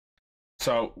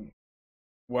So,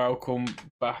 welcome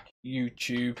back,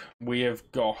 YouTube. We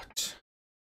have got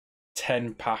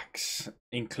 10 packs,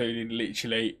 including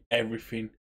literally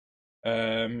everything.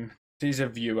 This is a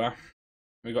viewer.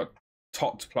 We got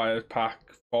top players pack,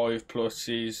 5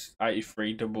 pluses,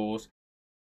 83 doubles,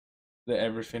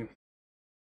 everything.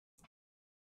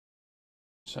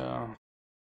 So,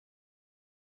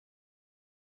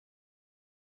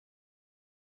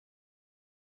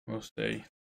 we'll see.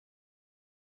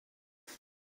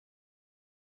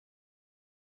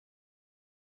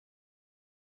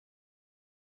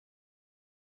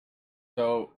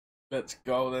 So, let's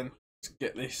go then. Let's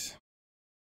get this.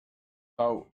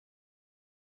 So,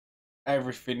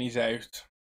 everything is out.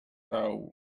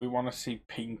 So, we want to see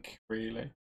pink,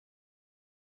 really.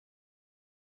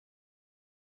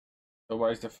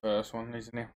 Always the first one,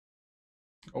 isn't it?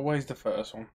 Always the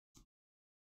first one.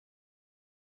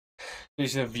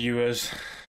 These are viewers.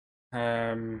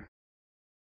 Pack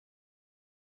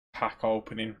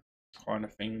opening kind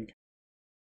of thing.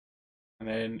 And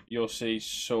then you'll see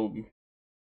some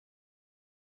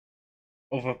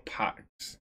other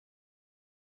packs.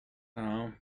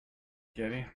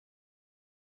 Get it?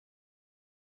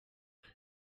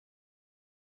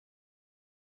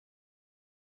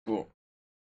 But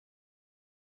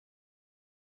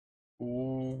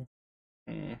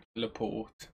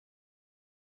Laporte.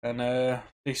 And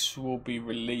this will be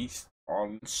released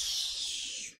on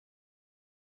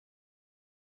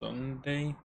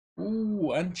Sunday.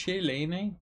 Ooh, and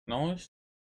Chiellini. Nice.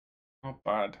 Not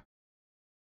bad.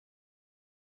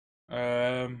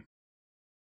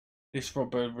 This will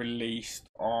be released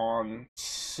on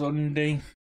Sunday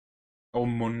or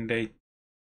Monday.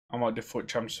 I might do Foot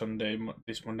Champ Sunday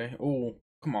this Monday. Oh,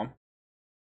 come on.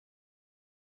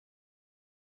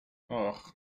 Oh,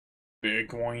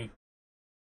 big one.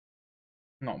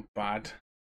 Not bad.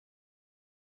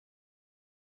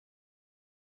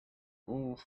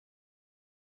 Ooh.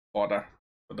 Fodder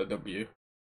for the W.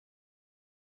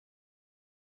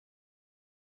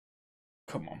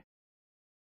 Come on.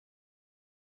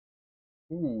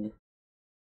 Ooh.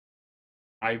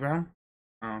 Eyebrow?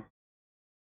 Oh.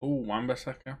 Ooh,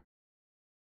 Wan-Bissaka.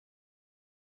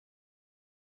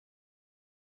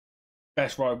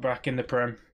 Best right back in the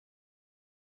Prem.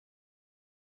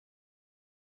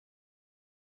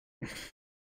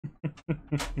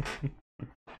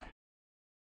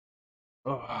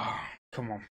 Oh,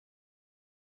 come on.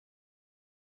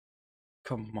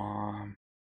 Come on.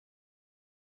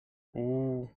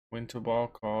 Ooh, winter ball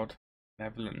card.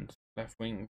 Netherlands. Left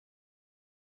wing.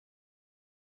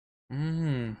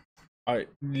 I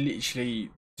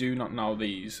literally do not know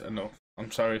these enough. I'm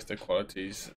sorry if the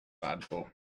quality's bad, but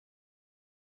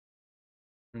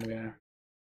yeah.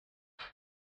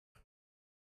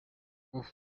 Oof.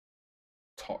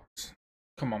 Tots.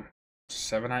 Come on.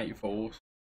 784s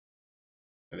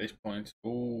at this point.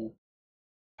 Ooh.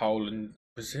 Poland.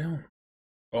 Brazil.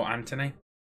 Or Anthony.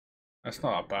 That's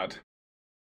not that bad.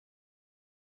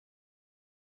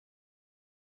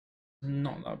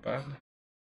 Not that bad.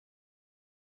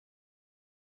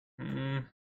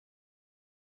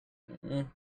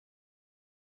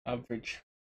 Average.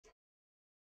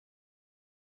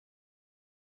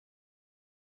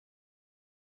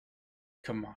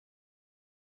 Come on.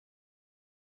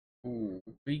 Ooh,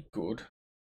 be good.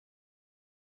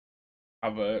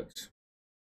 Havertz.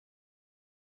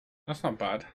 That's not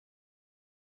bad.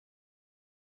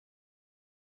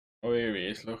 Oh, here he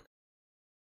is, look.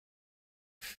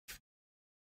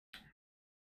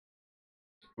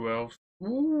 Who else?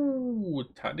 Ooh,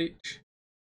 Tadic.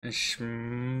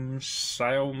 And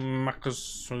Sale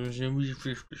Marcus.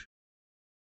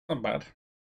 Not bad.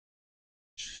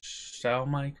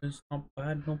 Sailmakers, not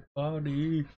bad,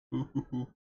 nobody.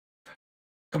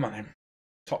 Come on then.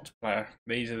 Top player.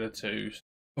 These are the twos.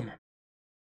 Come on.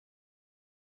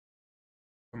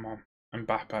 Come on.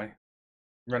 Mbappe.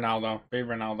 Ronaldo. Be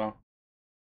Ronaldo.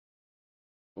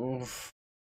 Oof.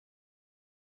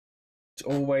 It's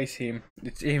always him.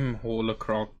 It's him, Hall of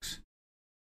Crocs.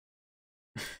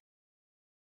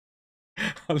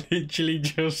 I literally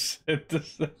just said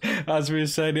this as we were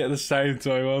saying it at the same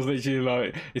time. I was literally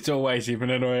like, it's always him,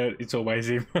 and then it's always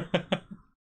him.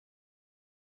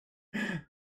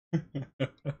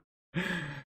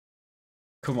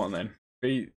 Come on then.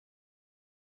 Be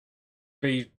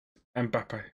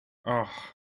Mbappe. Oh.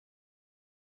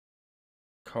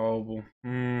 Coble.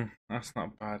 That's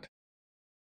not bad.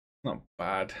 Not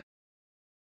bad.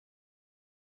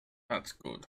 That's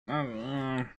good.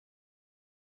 Okay.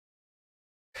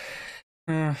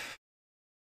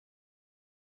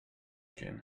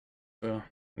 So,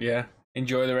 yeah.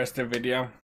 Enjoy the rest of the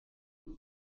video.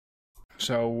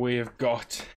 So we've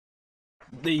got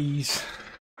these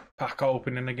pack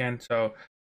opening again. So,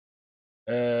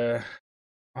 oh,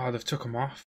 they've took them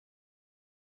off.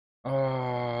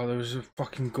 Oh, there was a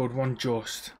fucking good one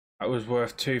just. That was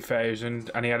worth 2,000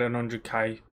 and he had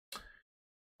 100k.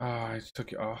 Oh, I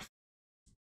took it off.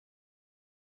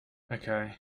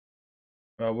 Okay.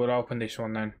 Well, we'll open this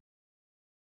one then.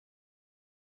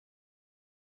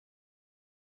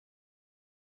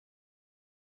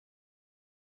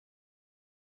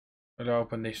 We'll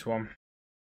open this one.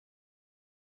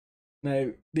 Now,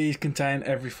 these contain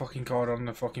every fucking card on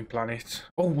the fucking planet.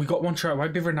 Oh, we got one straight away,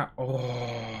 bigger than that.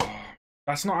 Oh,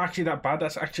 that's not actually that bad.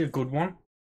 That's actually a good one.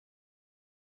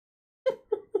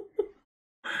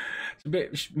 It's a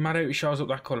bit mad how it shows up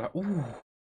that colour. Ooh, look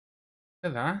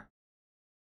at that.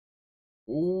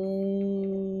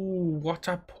 Ooh, what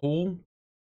a pull.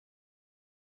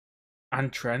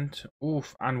 And Trent.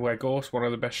 Oof, and Weghorst, one of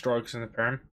the best strikers in the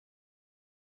Prem.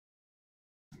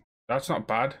 That's not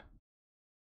bad.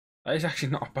 That is actually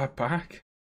not a bad pack.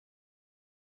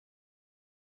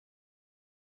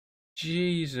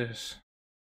 Jesus.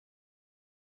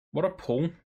 What a pull.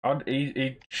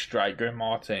 He'd straight go in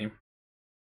my team.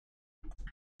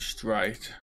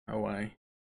 Straight away.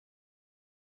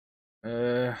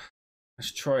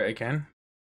 Let's try it again.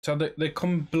 So they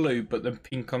come blue, but then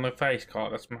pink on the face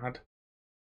card. That's mad.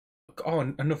 Oh,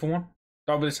 another one.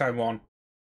 Over the same one.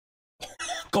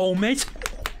 Goal, mate.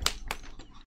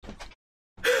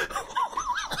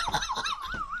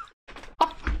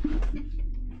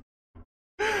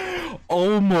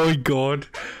 Oh my god.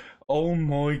 Oh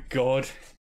my god.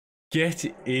 Get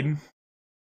in.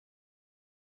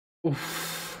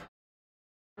 Oof.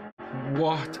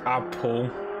 What a pull.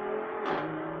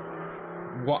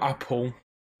 What a pull.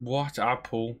 What a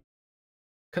pull. Look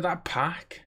at that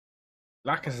pack.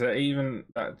 Like I said, even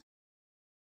that.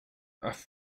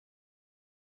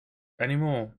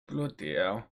 Anymore. Bloody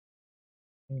hell.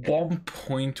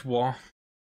 1.1.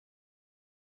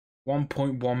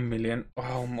 1.1 million.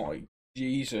 Oh my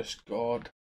Jesus God.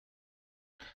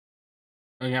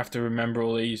 I'm gonna have to remember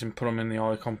all these and put them in the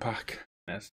icon pack.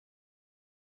 Yes.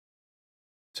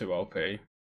 Too OP.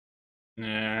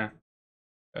 Yeah.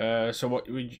 So what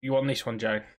you want this one,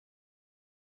 Jay?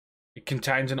 It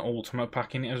contains an ultimate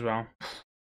pack in it as well.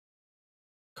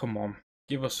 Come on,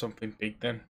 give us something big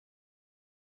then.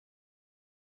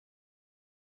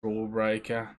 Rule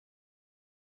breaker.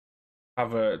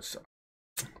 Havertz.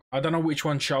 I don't know which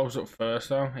one shows up first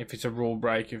though. If it's a rule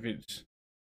break, if it's.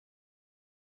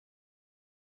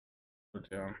 But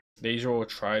yeah, these are all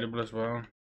tradable as well.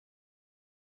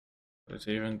 It's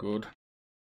even good.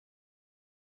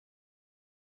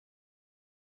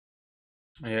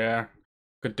 Yeah,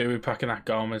 could do with packing that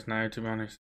Gomez now, to be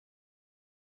honest.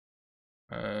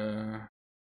 Come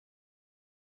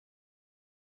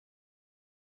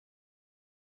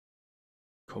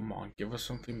on, give us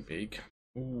something big.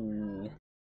 Ooh,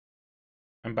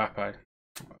 Mbappe.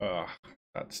 Ugh,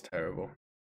 that's terrible.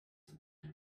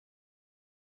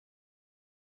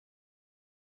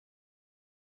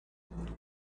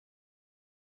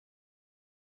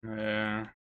 Yeah.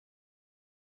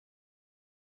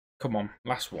 Come on,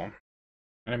 last one.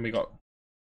 And then we got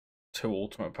 2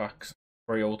 ultimate packs.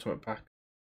 3 ultimate packs.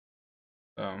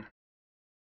 Come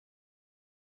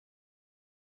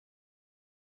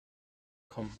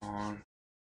on.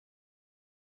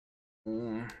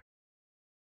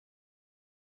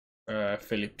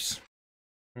 Phillips.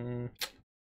 Ooh,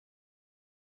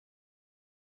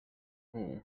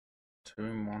 2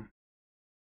 in 1.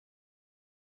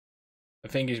 The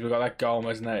thing is, we got that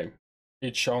Gomez now.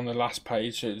 It's shown the last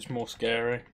page, so it's more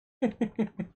scary.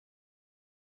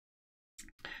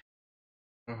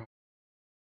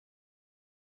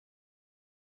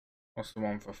 What's the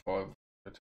one for 500?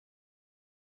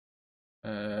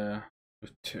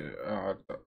 With 2.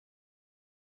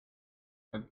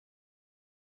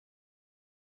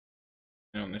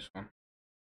 On this one.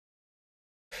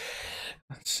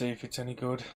 Let's see if it's any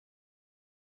good.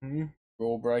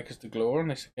 Rule breakers to glow on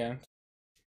this again.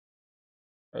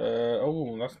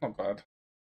 Oh, that's not bad.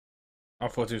 I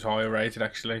thought it was higher rated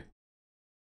actually.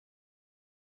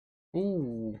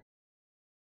 Ooh.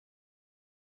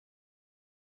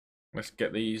 Let's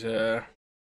get these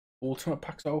ultimate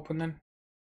packs open then.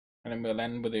 And then we'll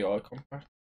end with the icon pack.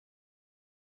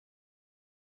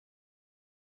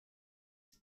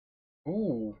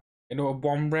 Ooh. You know, a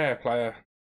 1 rare player.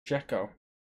 Jekko.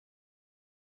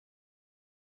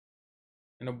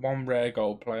 In a 1 rare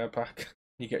gold player pack,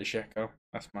 you get Jekko.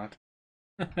 That's mad.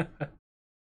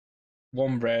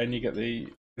 1 rare and you get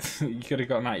the you could have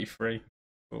got an 83.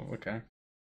 Oh, okay.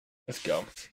 Let's go.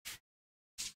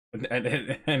 And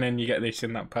then you get this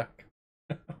in that pack.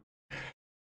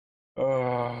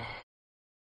 Oh.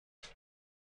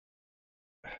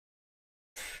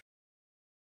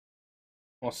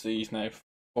 What's these now?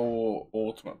 4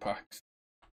 ultimate packs.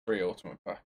 3 ultimate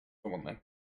packs. Come on then.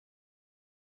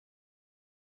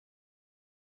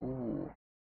 Ooh.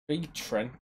 Big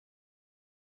Trent.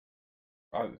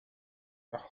 I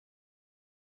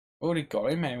already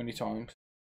got him how many times?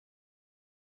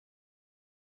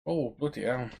 Oh, bloody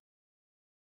hell.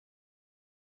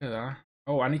 Look at that.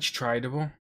 Oh, and it's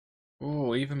tradable.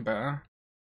 Oh, even better.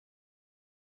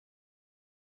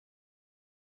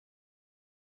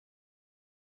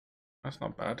 That's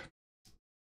not bad.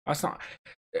 That's not.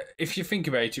 If you think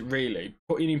about it, really,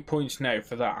 putting in points now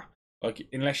for that, like,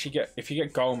 unless you get, if you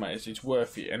get Gomez, it's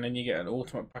worth it, and then you get an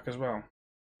ultimate pack as well.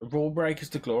 Rule breakers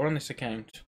to glory on this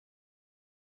account.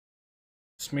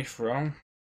 Smith Rowe.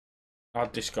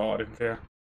 I'd discard him for you.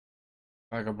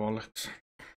 Bag of bollocks.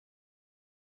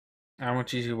 How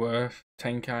much is he worth?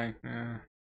 10k. Yeah.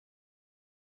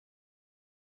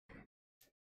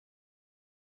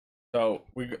 So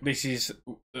this is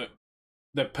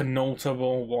the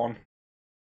penultimate one.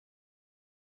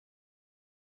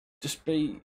 Just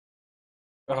be.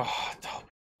 Oh, don't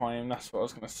buy him. That's what I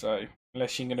was gonna say.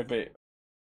 Unless you're gonna be.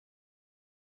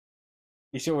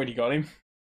 He's already got him.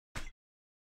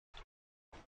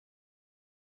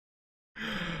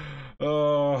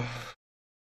 Oh,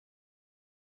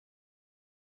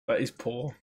 that is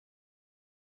poor.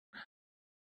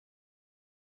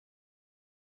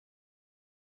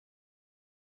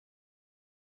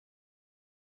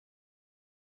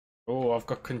 Oh, I've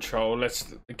got control.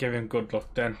 Let's give him good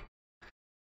luck then.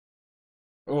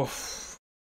 Oof.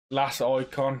 Last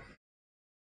icon.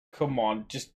 Come on,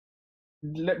 just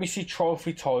let me see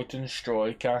Trophy Titan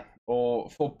striker or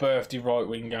for birthday right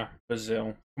winger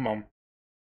Brazil. Come on.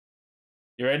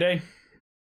 You ready?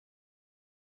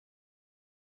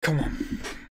 Come on.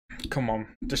 Come on.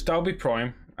 Just I'll be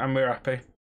prime and we're happy.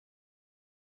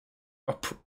 Oh,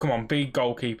 come on, be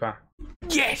goalkeeper.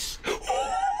 Yes!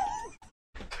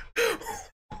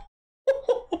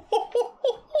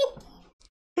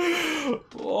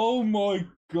 Oh my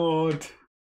god.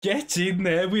 Get in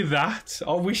there with that.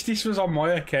 I wish this was on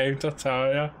my account, I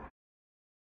tell ya.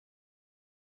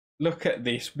 Look at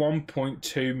this,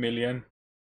 1.2 million.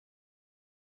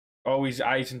 Oh, he's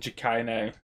 800k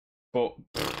now. But,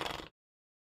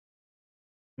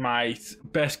 mate,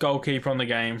 best goalkeeper on the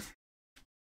game.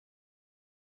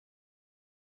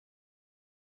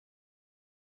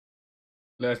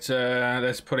 Let's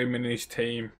put him in his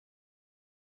team.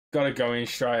 Gotta go in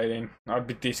straight in. I'd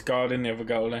be discarding the other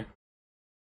goalie.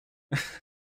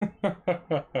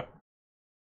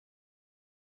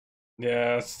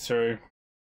 Yeah, that's true.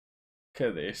 Look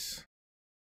at this.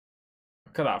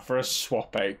 Look at that for a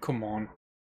swap out. Come on.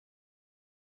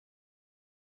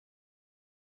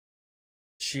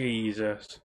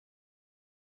 Jesus.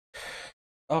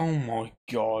 Oh my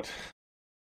god.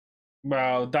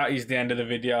 Well, that is the end of the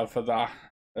video for that.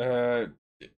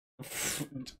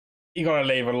 You gotta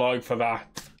leave a like for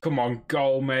that. Come on,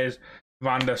 Gomez,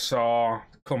 Van der Sar.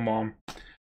 Come on.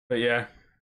 But yeah,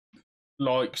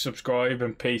 like, subscribe,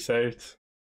 and peace out.